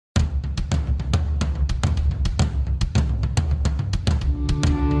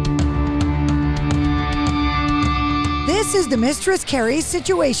is the Mistress Carrie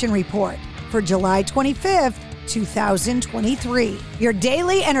Situation Report for July 25th, 2023. Your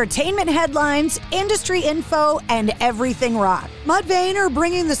daily entertainment headlines, industry info, and everything rock. Mudvayne are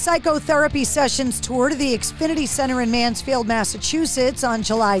bringing the Psychotherapy Sessions tour to the Xfinity Center in Mansfield, Massachusetts on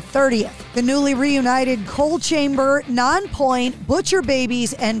July 30th. The newly reunited Cold Chamber, Nonpoint, Butcher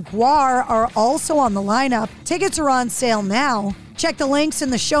Babies, and Guar are also on the lineup. Tickets are on sale now. Check the links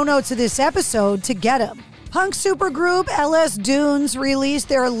in the show notes of this episode to get them. Punk supergroup LS Dunes released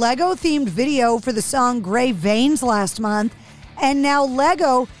their Lego-themed video for the song Gray Veins last month, and now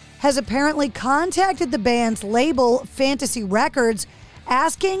Lego has apparently contacted the band's label, Fantasy Records,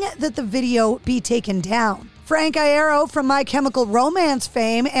 asking that the video be taken down. Frank Iero from My Chemical Romance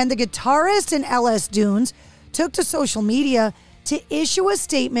fame and the guitarist in LS Dunes took to social media to issue a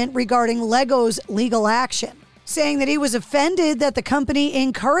statement regarding Lego's legal action, saying that he was offended that the company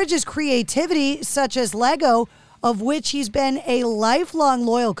encourages creativity such as Lego, of which he's been a lifelong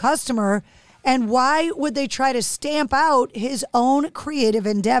loyal customer, and why would they try to stamp out his own creative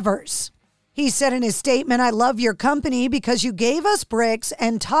endeavors. He said in his statement, "I love your company because you gave us bricks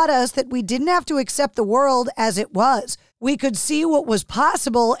and taught us that we didn't have to accept the world as it was. We could see what was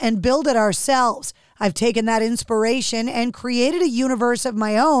possible and build it ourselves. I've taken that inspiration and created a universe of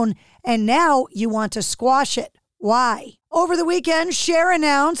my own, and now you want to squash it. Why?" Over the weekend, Cher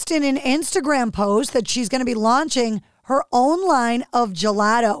announced in an Instagram post that she's going to be launching her own line of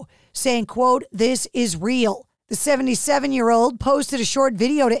gelato, saying, quote, "This is real." The 77-year-old posted a short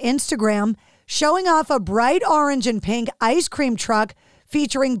video to Instagram showing off a bright orange and pink ice cream truck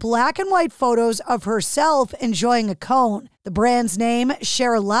featuring black and white photos of herself enjoying a cone. The brand's name,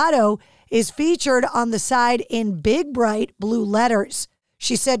 Cherlato, is featured on the side in big, bright blue letters.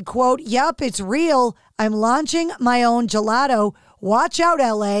 She said, quote, "Yup, it's real. I'm launching my own gelato. Watch out,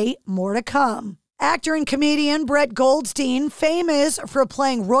 LA. More to come." Actor and comedian Brett Goldstein, famous for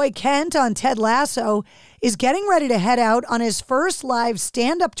playing Roy Kent on Ted Lasso, is getting ready to head out on his first live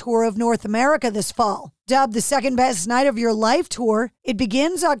stand-up tour of North America this fall. Dubbed the Second Best Night of Your Life tour, it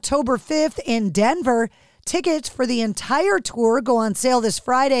begins October 5th in Denver. Tickets for the entire tour go on sale this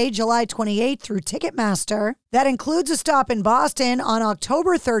Friday, July 28th through Ticketmaster. That includes a stop in Boston on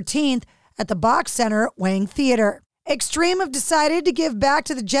October 13th at the Box Center Wang Theater. Extreme have decided to give back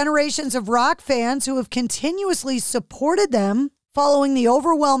to the generations of rock fans who have continuously supported them following the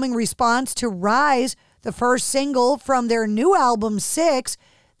overwhelming response to Rise, the first single from their new album, 6.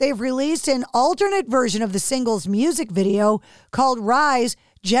 They've released an alternate version of the single's music video called Rise,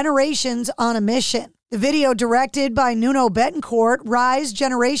 Generations on a Mission. The video, directed by Nuno Betancourt, Rise,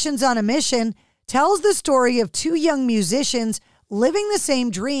 Generations on a Mission, tells the story of two young musicians living the same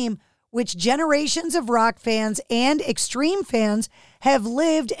dream, which generations of rock fans and extreme fans have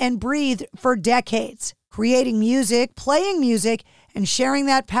lived and breathed for decades. Creating music, playing music, and sharing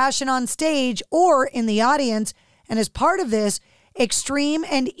that passion on stage or in the audience. And as part of this, Extreme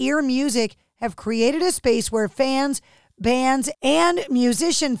and Ear Music have created a space where fans, bands, and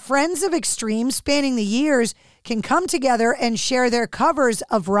musician friends of Extreme spanning the years can come together and share their covers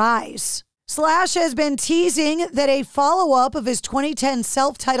of Rise. Slash has been teasing that a follow-up of his 2010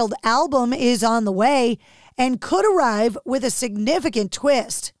 self-titled album is on the way and could arrive with a significant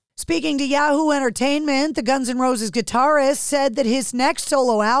twist. Speaking to Yahoo Entertainment, the Guns N' Roses guitarist said that his next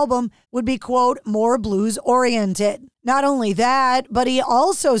solo album would be, quote, more blues-oriented. Not only that, but he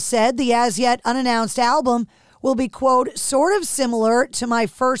also said the as-yet unannounced album will be, quote, sort of similar to my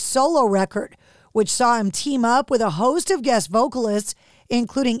first solo record, which saw him team up with a host of guest vocalists,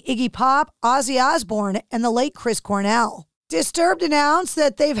 including Iggy Pop, Ozzy Osbourne, and the late Chris Cornell. Disturbed announced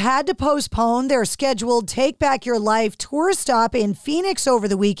that they've had to postpone their scheduled Take Back Your Life tour stop in Phoenix over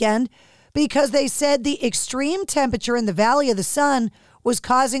the weekend because they said the extreme temperature in the Valley of the Sun was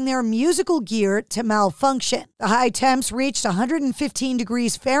causing their musical gear to malfunction. The high temps reached 115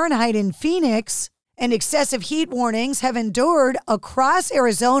 degrees Fahrenheit in Phoenix, and excessive heat warnings have endured across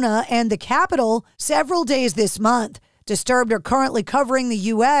Arizona and the capital several days this month. Disturbed are currently covering the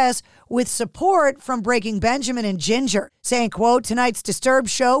U.S. with support from Breaking Benjamin and Ginger, saying, quote, tonight's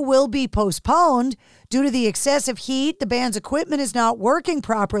Disturbed show will be postponed due to the excessive heat. The band's equipment is not working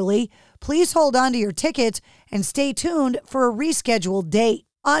properly. Please hold on to your tickets and stay tuned for a rescheduled date.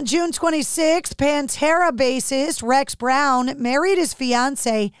 On June 26th, Pantera bassist Rex Brown married his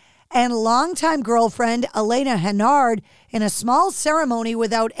fiancée and longtime girlfriend Elena Hennard in a small ceremony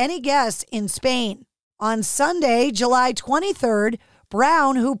without any guests in Spain. On Sunday, July 23rd,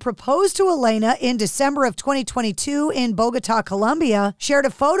 Brown, who proposed to Elena in December of 2022 in Bogota, Colombia, shared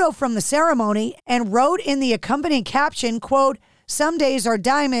a photo from the ceremony and wrote in the accompanying caption, quote, some days are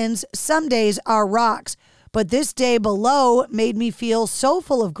diamonds, some days are rocks, but this day below made me feel so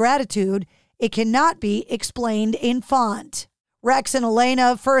full of gratitude, it cannot be explained in font. Rex and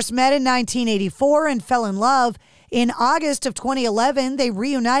Elena first met in 1984 and fell in love. In August of 2011, they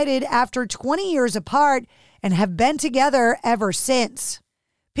reunited after 20 years apart and have been together ever since.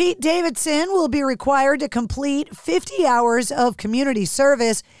 Pete Davidson will be required to complete 50 hours of community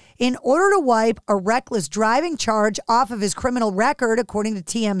service in order to wipe a reckless driving charge off of his criminal record, according to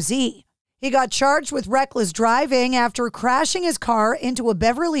TMZ. He got charged with reckless driving after crashing his car into a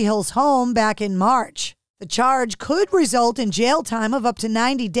Beverly Hills home back in March. The charge could result in jail time of up to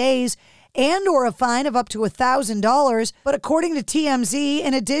 90 days and or a fine of up to $1,000. But according to TMZ,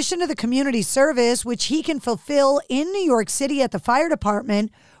 in addition to the community service, which he can fulfill in New York City at the fire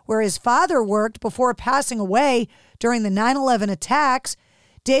department, where his father worked before passing away during the 9/11 attacks,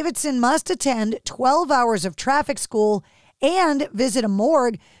 Davidson must attend 12 hours of traffic school and visit a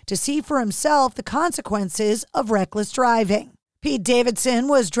morgue to see for himself the consequences of reckless driving. Pete Davidson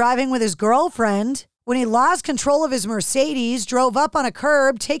was driving with his girlfriend when he lost control of his Mercedes, drove up on a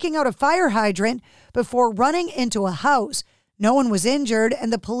curb, taking out a fire hydrant before running into a house. No one was injured,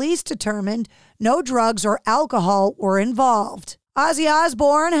 and the police determined no drugs or alcohol were involved. Ozzy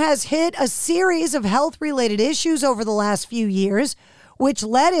Osbourne has hit a series of health-related issues over the last few years, which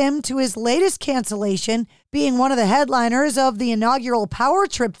led him to his latest cancellation, being one of the headliners of the inaugural Power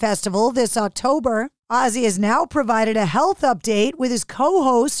Trip Festival this October. Ozzy has now provided a health update with his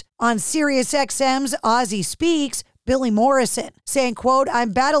co-host on SiriusXM's Ozzy Speaks, Billy Morrison, saying, quote,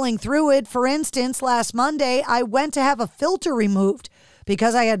 "I'm battling through it. For instance, last Monday, I went to have a filter removed.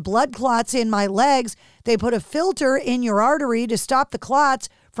 Because I had blood clots in my legs, they put a filter in your artery to stop the clots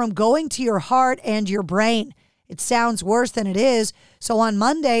from going to your heart and your brain. It sounds worse than it is. So on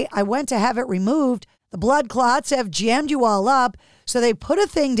Monday, I went to have it removed. The blood clots have jammed you all up. So they put a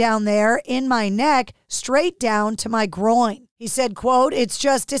thing down there in my neck, straight down to my groin." He said, quote, "It's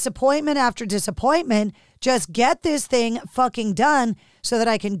just disappointment after disappointment. Just get this thing fucking done so that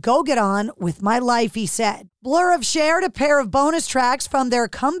I can go get on with my life," he said. Blur have shared a pair of bonus tracks from their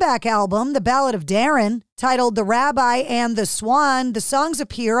comeback album, The Ballad of Darren, titled The Rabbi and the Swan. The songs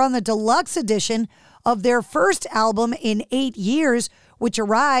appear on the deluxe edition of their first album in 8 years, which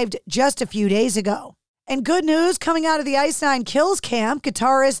arrived just a few days ago. And good news coming out of the Ice Nine Kills camp,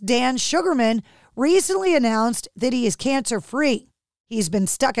 guitarist Dan Sugarman recently announced that he is cancer-free. He's been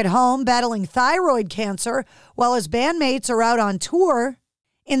stuck at home battling thyroid cancer while his bandmates are out on tour.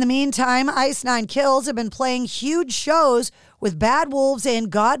 In the meantime, Ice Nine Kills have been playing huge shows with Bad Wolves and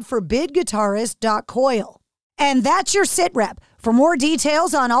God Forbid guitarist Doc Coyle. And that's your sit rep. For more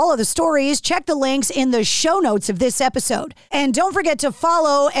details on all of the stories, check the links in the show notes of this episode. And don't forget to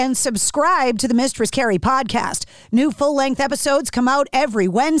follow and subscribe to the Mistress Carrie Podcast. New full-length episodes come out every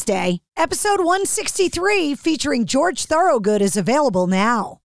Wednesday. Episode 163 featuring George Thorogood is available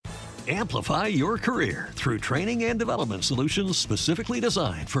now. Amplify your career through training and development solutions specifically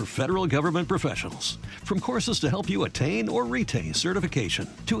designed for federal government professionals. From courses to help you attain or retain certification,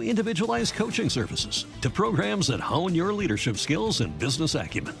 to individualized coaching services, to programs that hone your leadership skills and business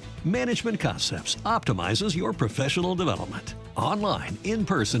acumen, Management Concepts optimizes your professional development. Online, in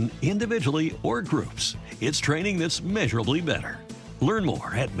person, individually, or groups, it's training that's measurably better. Learn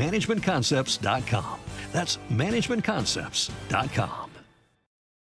more at managementconcepts.com. That's managementconcepts.com.